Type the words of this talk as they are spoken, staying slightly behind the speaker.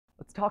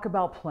Let's talk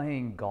about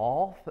playing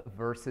golf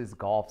versus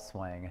golf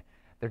swing.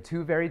 They're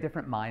two very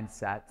different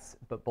mindsets,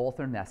 but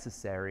both are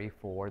necessary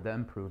for the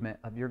improvement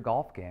of your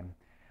golf game.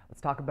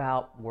 Let's talk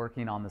about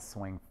working on the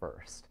swing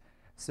first.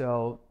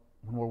 So,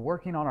 when we're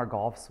working on our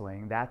golf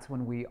swing, that's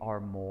when we are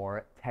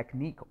more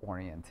technique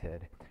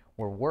oriented.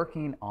 We're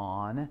working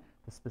on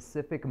the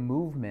specific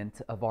movement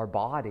of our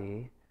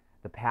body,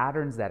 the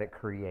patterns that it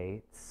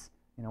creates.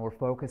 We're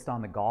focused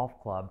on the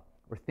golf club.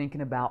 We're thinking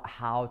about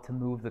how to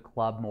move the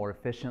club more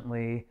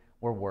efficiently.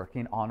 We're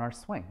working on our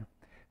swing.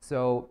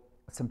 So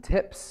some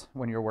tips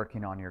when you're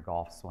working on your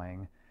golf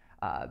swing.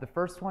 The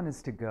first one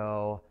is to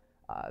go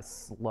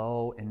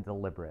slow and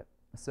deliberate.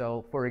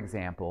 So for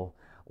example,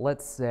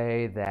 let's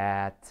say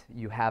that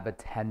you have a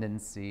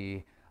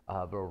tendency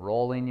of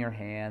rolling your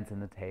hands in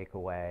the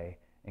takeaway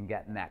and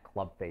getting that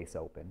club face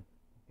open.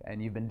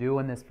 And you've been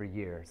doing this for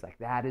years. Like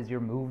that is your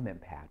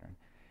movement pattern.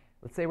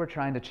 Let's say we're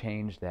trying to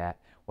change that.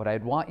 What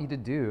I'd want you to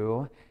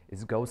do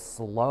is go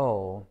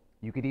slow.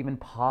 You could even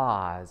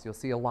pause. You'll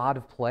see a lot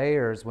of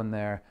players when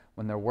they're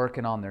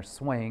working on their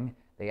swing,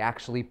 they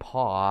actually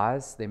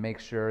pause. They make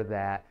sure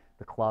that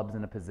the club's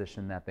in a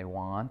position that they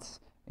want,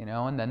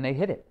 and then they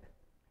hit it.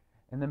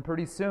 And then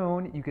pretty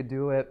soon you could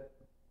do it.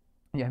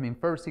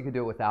 First you could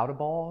do it without a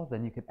ball,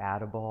 then you could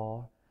add a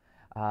ball.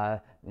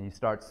 Then you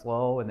start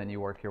slow, and then you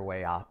work your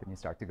way up, and you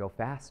start to go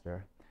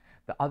faster.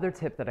 The other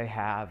tip that I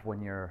have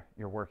when you're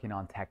working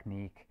on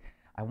technique,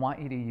 I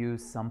want you to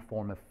use some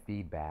form of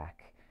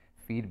feedback.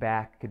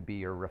 Feedback could be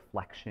your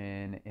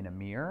reflection in a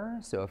mirror.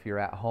 So if you're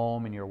at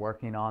home and you're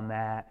working on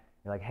that,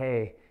 you're like,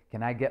 hey,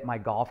 can I get my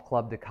golf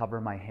club to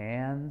cover my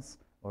hands,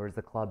 or is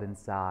the club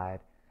inside?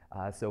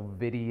 So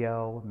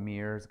video,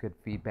 mirrors, good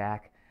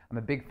feedback. I'm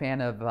a big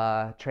fan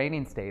of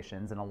training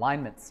stations and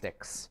alignment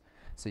sticks.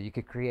 So you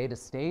could create a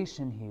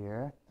station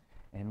here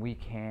and we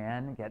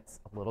can get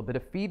a little bit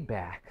of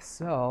feedback.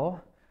 So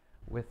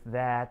with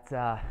that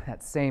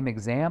same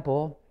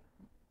example,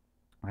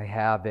 I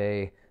have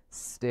a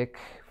stick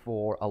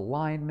for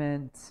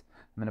alignment.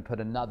 I'm going to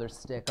put another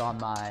stick on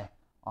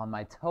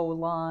my toe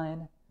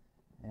line,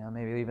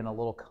 maybe even a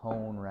little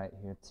cone right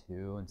here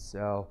too. And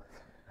so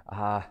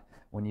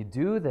when you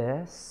do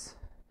this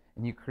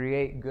and you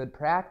create good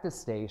practice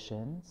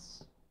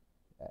stations,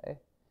 okay,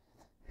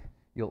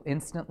 you'll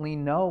instantly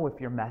know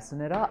if you're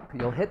messing it up.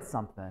 You'll hit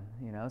something,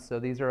 so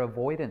these are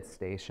avoidance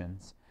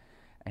stations.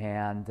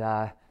 And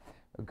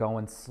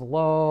going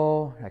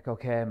slow, like,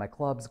 okay, my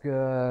club's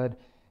good.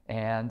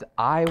 And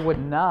I would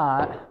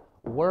not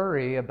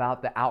worry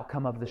about the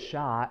outcome of the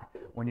shot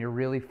when you're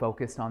really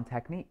focused on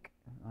technique,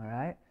 all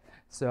right?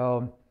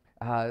 So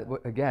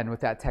again, with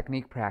that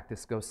technique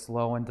practice, go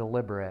slow and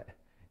deliberate.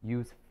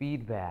 Use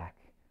feedback,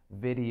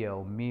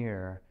 video,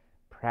 mirror,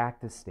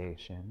 practice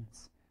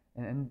stations,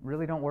 and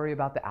really don't worry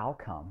about the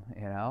outcome,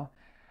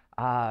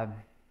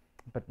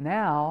 But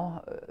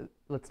now,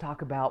 let's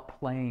talk about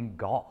playing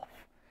golf.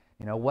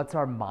 What's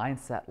our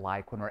mindset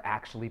like when we're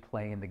actually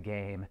playing the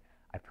game?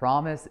 I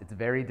promise it's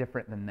very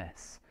different than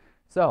this.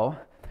 So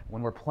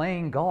when we're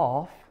playing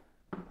golf,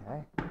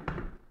 okay,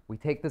 we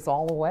take this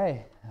all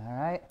away, all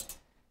right?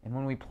 And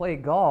when we play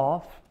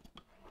golf,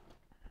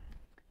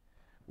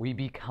 we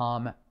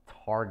become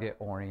target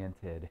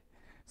oriented.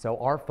 So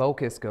our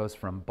focus goes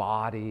from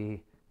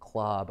body,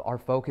 club, our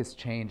focus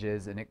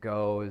changes and it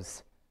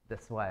goes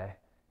this way.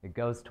 It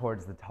goes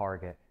towards the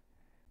target.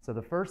 So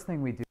the first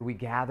thing we do, we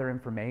gather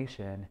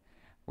information.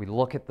 We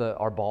look at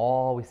our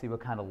ball, we see what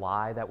kind of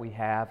lie that we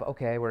have.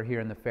 Okay, we're here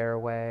in the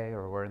fairway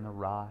or we're in the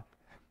rough.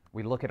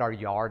 We look at our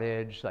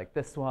yardage, like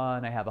this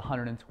one, I have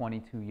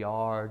 122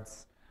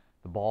 yards.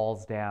 The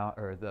ball's down,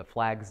 or the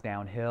flag's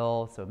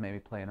downhill, so maybe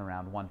playing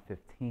around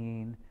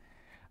 115.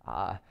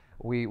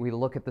 We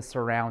look at the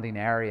surrounding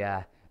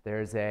area.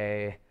 There's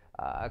a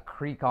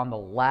creek on the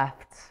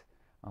left,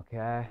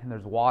 okay, and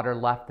there's water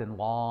left and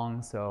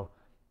long, so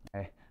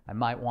I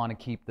might want to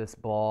keep this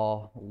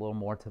ball a little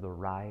more to the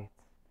right.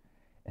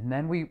 And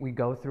then we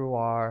go through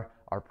our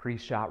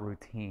pre-shot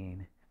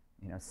routine.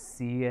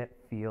 See it,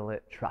 feel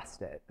it,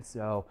 trust it.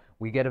 So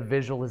we get a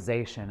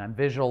visualization. I'm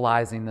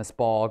visualizing this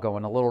ball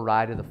going a little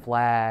right of the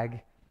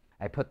flag.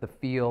 I put the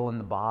feel in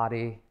the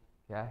body.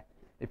 Okay.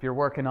 If you're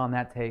working on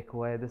that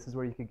takeaway, this is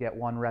where you could get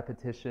one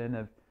repetition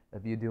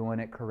of you doing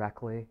it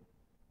correctly.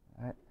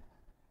 Right?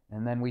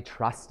 And then we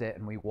trust it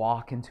and we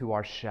walk into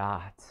our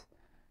shot.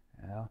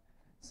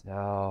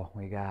 So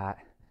we got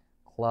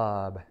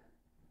club,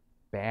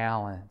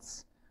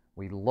 balance.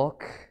 We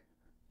look,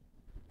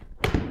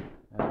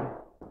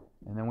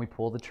 and then we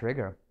pull the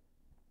trigger,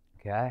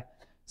 okay?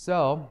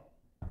 So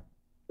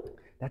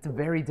that's a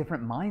very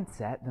different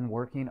mindset than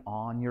working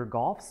on your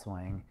golf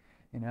swing.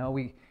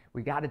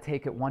 We got to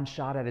take it one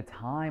shot at a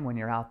time when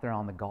you're out there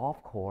on the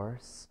golf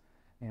course,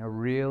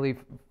 really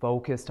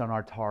focused on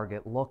our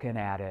target, looking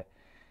at it,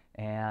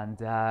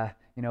 and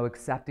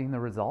accepting the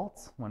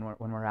results when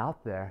we're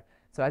out there.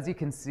 So as you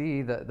can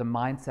see, the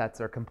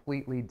mindsets are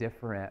completely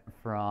different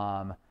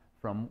from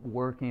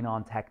working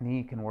on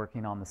technique and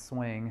working on the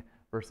swing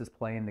versus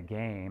playing the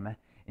game.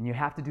 And you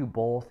have to do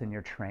both in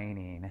your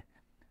training.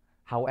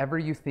 However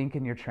you think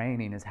in your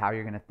training is how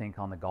you're going to think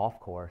on the golf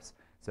course.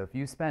 So if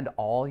you spend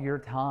all your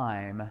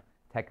time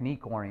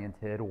technique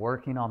oriented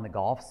working on the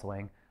golf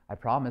swing, I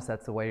promise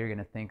that's the way you're going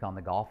to think on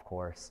the golf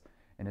course,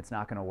 and it's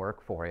not going to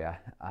work for you.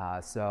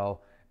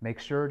 So make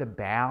sure to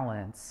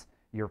balance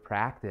your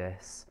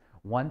practice.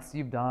 Once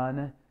you've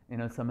done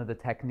some of the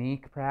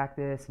technique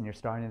practice and you're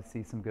starting to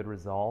see some good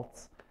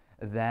results,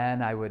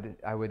 then I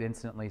would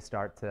instantly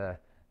start to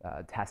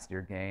test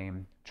your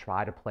game,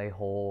 try to play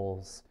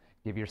holes,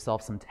 give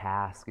yourself some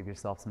tasks, give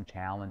yourself some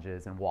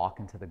challenges, and walk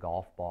into the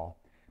golf ball.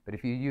 But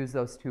if you use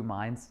those two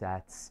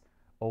mindsets,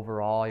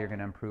 overall you're going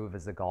to improve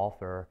as a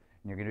golfer,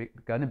 and you're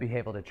going to be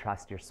able to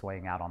trust your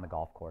swing out on the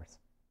golf course.